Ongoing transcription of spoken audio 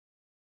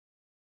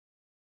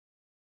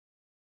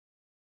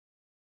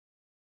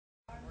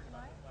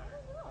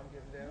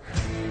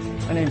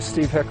My name's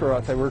Steve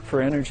Heckeroth. I work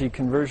for Energy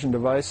Conversion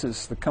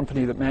Devices, the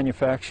company that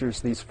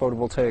manufactures these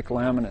photovoltaic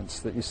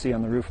laminates that you see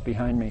on the roof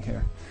behind me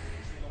here.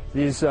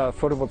 These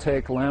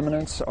photovoltaic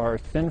laminates are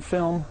thin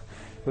film.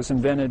 It was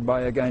invented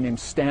by a guy named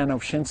Stan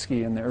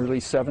Oshinsky in the early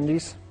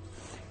 70s.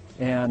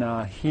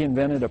 And he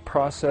invented a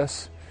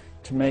process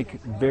to make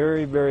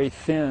very, very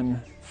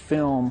thin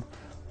film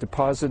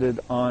deposited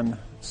on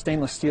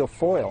stainless steel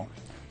foil,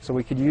 so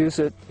we could use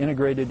it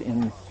integrated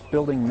in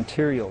building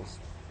materials.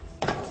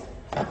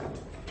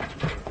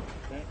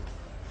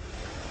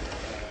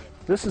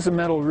 This is a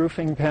metal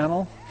roofing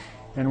panel,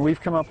 and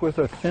we've come up with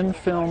a thin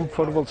film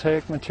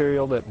photovoltaic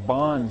material that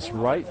bonds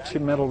right to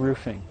metal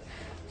roofing.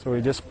 So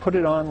we just put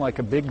it on like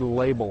a big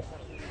label.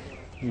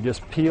 You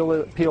just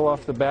peel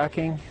off the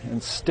backing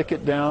and stick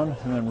it down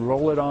and then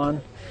roll it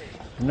on,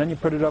 and then you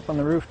put it up on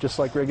the roof just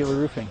like regular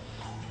roofing.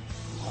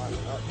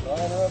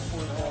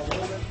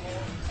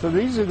 So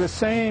these are the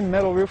same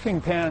metal roofing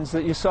pans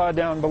that you saw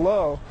down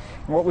below.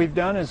 And what we've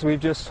done is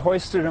we've just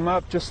hoisted them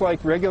up just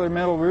like regular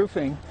metal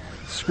roofing,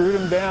 screwed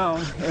them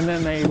down, and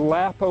then they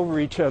lap over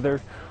each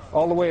other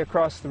all the way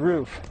across the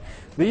roof.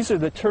 These are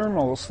the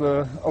terminals,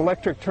 the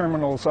electric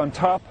terminals on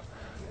top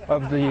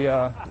of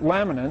the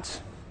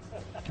laminates,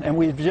 and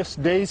we've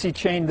just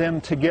daisy-chained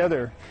them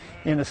together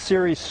in a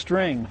series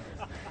string.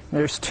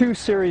 There's 2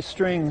 series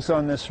strings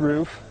on this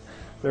roof.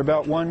 They're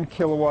about 1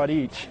 kilowatt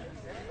each,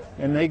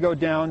 and they go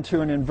down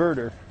to an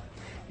inverter,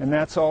 and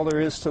that's all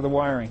there is to the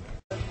wiring.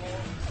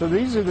 So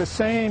these are the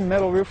same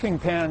metal roofing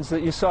pans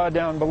that you saw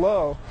down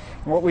below.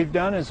 And what we've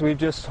done is we've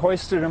just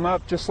hoisted them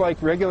up just like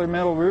regular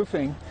metal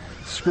roofing,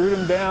 screwed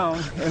them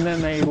down, and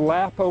then they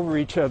lap over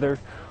each other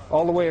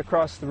all the way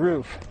across the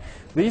roof.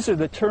 These are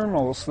the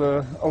terminals,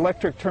 the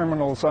electric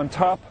terminals on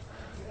top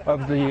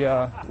of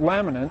the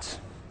laminates,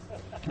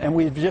 and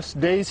we've just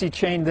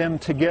daisy-chained them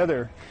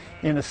together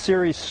in a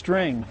series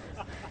string.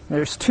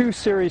 There's 2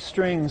 series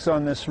strings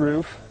on this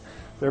roof.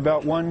 They're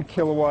about 1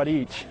 kilowatt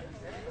each,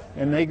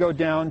 and they go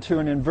down to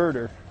an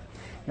inverter,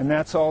 and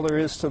that's all there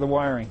is to the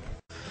wiring.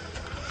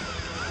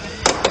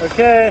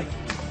 Okay,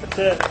 that's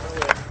it.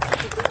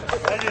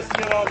 I just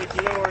get all the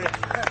glory.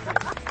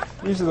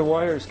 These are the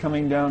wires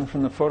coming down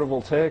from the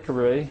photovoltaic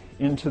array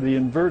into the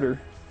inverter.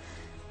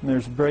 And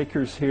there's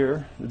breakers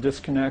here, the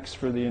disconnects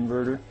for the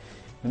inverter.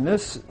 And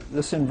this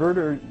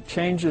inverter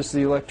changes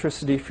the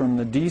electricity from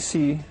the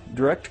DC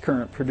direct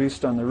current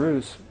produced on the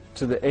roofs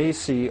to the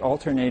AC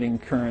alternating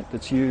current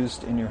that's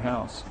used in your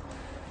house.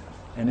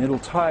 And it'll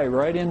tie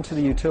right into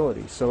the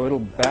utility, so it'll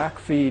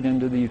backfeed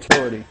into the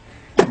utility,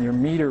 and your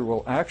meter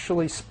will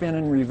actually spin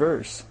in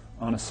reverse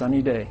on a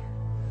sunny day.